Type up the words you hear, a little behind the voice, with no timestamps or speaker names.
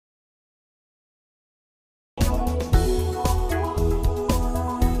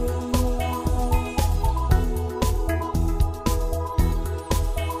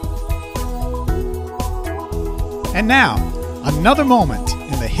And now, another moment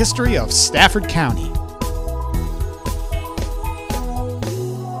in the history of Stafford County.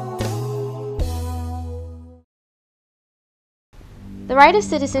 The right of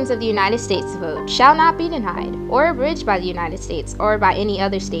citizens of the United States to vote shall not be denied or abridged by the United States or by any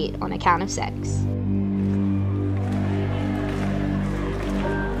other state on account of sex.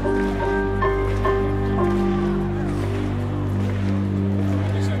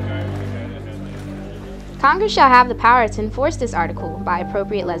 Congress shall have the power to enforce this article by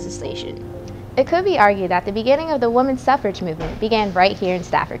appropriate legislation. It could be argued that the beginning of the women's suffrage movement began right here in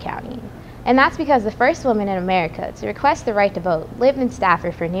Stafford County. And that's because the first woman in America to request the right to vote lived in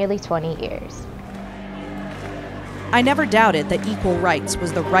Stafford for nearly 20 years. I never doubted that equal rights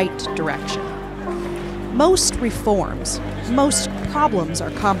was the right direction. Most reforms, most problems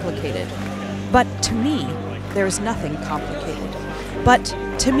are complicated, but to me, there is nothing complicated. But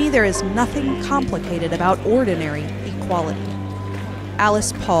to me, there is nothing complicated about ordinary equality.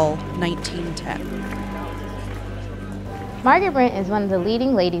 Alice Paul, 1910. Margaret Brent is one of the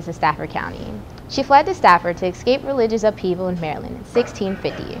leading ladies of Stafford County. She fled to Stafford to escape religious upheaval in Maryland in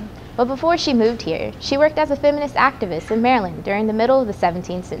 1650. But before she moved here, she worked as a feminist activist in Maryland during the middle of the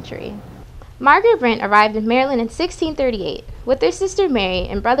 17th century. Margaret Brent arrived in Maryland in 1638 with their sister Mary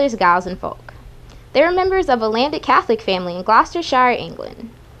and brothers Giles and Fulk. They were members of a landed Catholic family in Gloucestershire, England.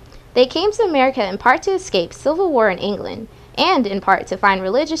 They came to America in part to escape civil war in England and in part to find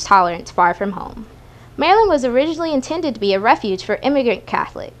religious tolerance far from home. Maryland was originally intended to be a refuge for immigrant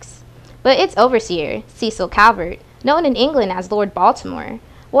Catholics, but its overseer, Cecil Calvert, known in England as Lord Baltimore,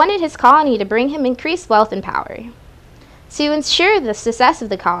 wanted his colony to bring him increased wealth and power. To ensure the success of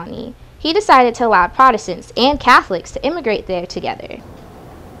the colony, he decided to allow Protestants and Catholics to immigrate there together.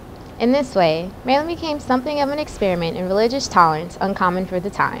 In this way, Maryland became something of an experiment in religious tolerance uncommon for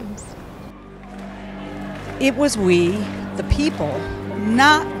the times. It was we, the people,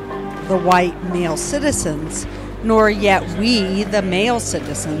 not the white male citizens, nor yet we, the male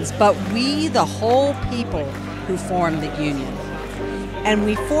citizens, but we, the whole people, who formed the Union. And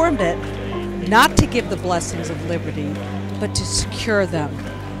we formed it not to give the blessings of liberty, but to secure them,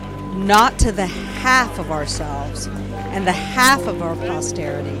 not to the half of ourselves and the half of our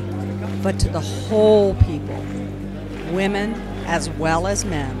posterity, but to the whole people, women as well as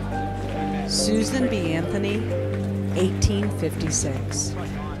men. Susan B. Anthony, 1856.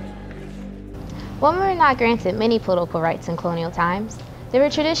 Women were not granted many political rights in colonial times. They were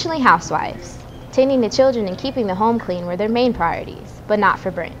traditionally housewives. Tending the children and keeping the home clean were their main priorities, but not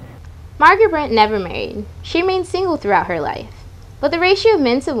for Brent. Margaret Brent never married. She remained single throughout her life. But the ratio of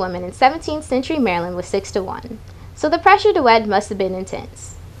men to women in 17th century Maryland was 6-1, so the pressure to wed must have been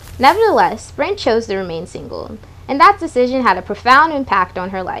intense. Nevertheless, Brent chose to remain single, and that decision had a profound impact on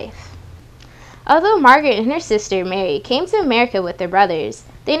her life. Although Margaret and her sister Mary came to America with their brothers,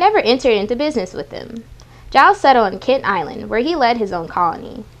 they never entered into business with them. Giles settled on Kent Island, where he led his own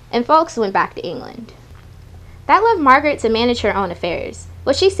colony, and Fulks went back to England. That left Margaret to manage her own affairs,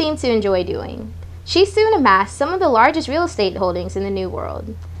 which she seemed to enjoy doing. She soon amassed some of the largest real estate holdings in the New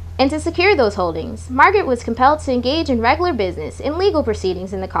World. And to secure those holdings, Margaret was compelled to engage in regular business and legal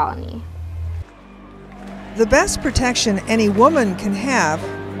proceedings in the colony. The best protection any woman can have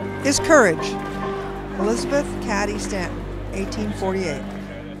is courage. Elizabeth Cady Stanton, 1848.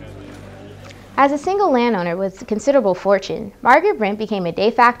 As a single landowner with considerable fortune, Margaret Brent became a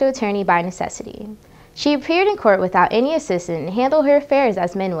de facto attorney by necessity. She appeared in court without any assistant and handled her affairs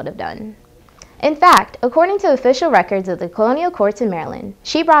as men would have done. In fact, according to official records of the colonial courts in Maryland,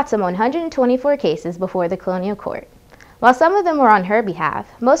 she brought some 124 cases before the colonial court. While some of them were on her behalf,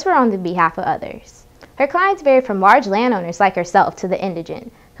 most were on the behalf of others. Her clients varied from large landowners like herself to the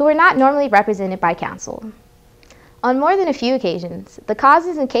indigent, who were not normally represented by counsel. On more than a few occasions, the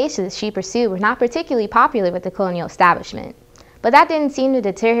causes and cases she pursued were not particularly popular with the colonial establishment, but that didn't seem to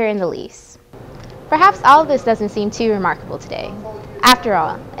deter her in the least. Perhaps all of this doesn't seem too remarkable today. After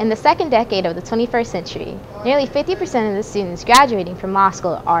all, in the second decade of the 21st century, nearly 50% of the students graduating from law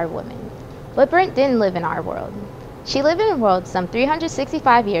school are women. But Brent didn't live in our world. She lived in a world some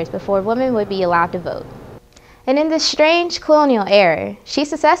 365 years before women would be allowed to vote. And in this strange colonial era, she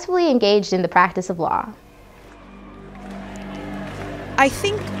successfully engaged in the practice of law. I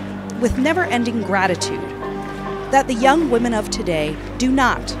think, with never-ending gratitude, that the young women of today do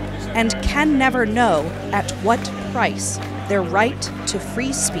not and can never know at what price their right to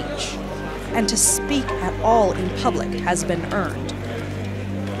free speech and to speak at all in public has been earned.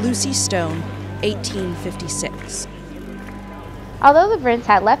 Lucy Stone, 1856. Although the Brents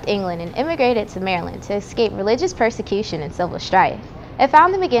had left England and immigrated to Maryland to escape religious persecution and civil strife, it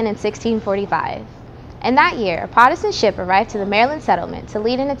found them again in 1645. and that year a Protestant ship arrived to the Maryland settlement to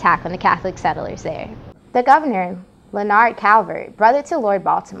lead an attack on the Catholic settlers there. The governor, Leonard Calvert, brother to Lord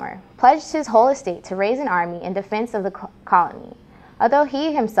Baltimore, pledged his whole estate to raise an army in defense of the colony, although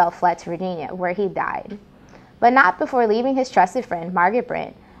he himself fled to Virginia, where he died, but not before leaving his trusted friend Margaret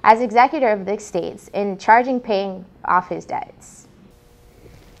Brent as executor of the estates and charging paying off his debts.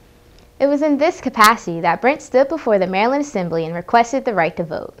 It was in this capacity that Brent stood before the Maryland Assembly and requested the right to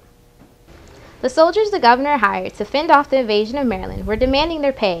vote. The soldiers the governor hired to fend off the invasion of Maryland were demanding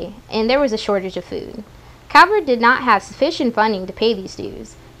their pay, and there was a shortage of food. Calvert did not have sufficient funding to pay these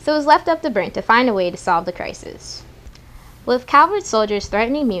dues, so it was left up to Brent to find a way to solve the crisis. With Calvert's soldiers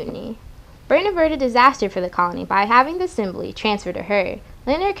threatening mutiny, Brent averted disaster for the colony by having the assembly transfer to her,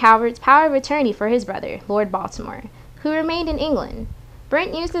 Leonard Calvert's power of attorney for his brother, Lord Baltimore, who remained in England.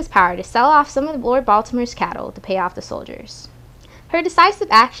 Brent used this power to sell off some of Lord Baltimore's cattle to pay off the soldiers. Her decisive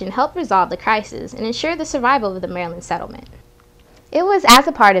action helped resolve the crisis and ensure the survival of the Maryland settlement. It was as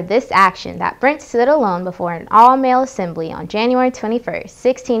a part of this action that Brent stood alone before an all-male assembly on January 21,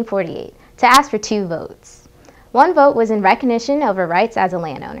 1648, to ask for 2 votes. One vote was in recognition of her rights as a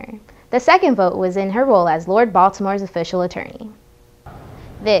landowner. The second vote was in her role as Lord Baltimore's official attorney.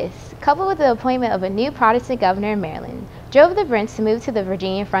 This, coupled with the appointment of a new Protestant governor in Maryland, drove the Brents to move to the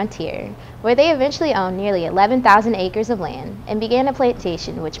Virginia frontier, where they eventually owned nearly 11,000 acres of land and began a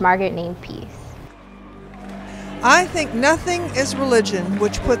plantation which Margaret named Peace. I think nothing is religion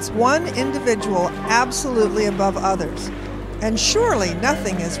which puts one individual absolutely above others, and surely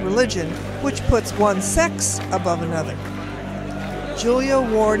nothing is religion which puts one sex above another. Julia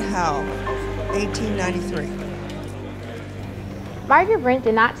Ward Howe, 1893. Margaret Brent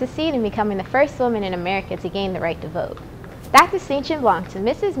did not succeed in becoming the first woman in America to gain the right to vote. That distinction belonged to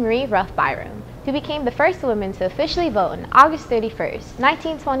Mrs. Marie Ruff Byram, who became the first woman to officially vote on August 31,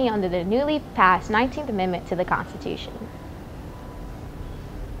 1920 under the newly passed 19th Amendment to the Constitution.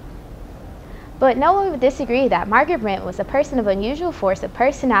 But no one would disagree that Margaret Brent was a person of unusual force of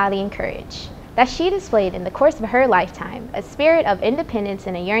personality and courage, that she displayed in the course of her lifetime a spirit of independence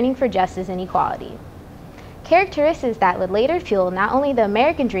and a yearning for justice and equality. Characteristics that would later fuel not only the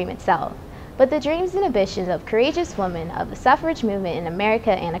American dream itself, but the dreams and ambitions of courageous women of the suffrage movement in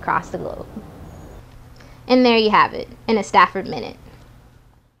America and across the globe. And there you have it, in a Stafford Minute.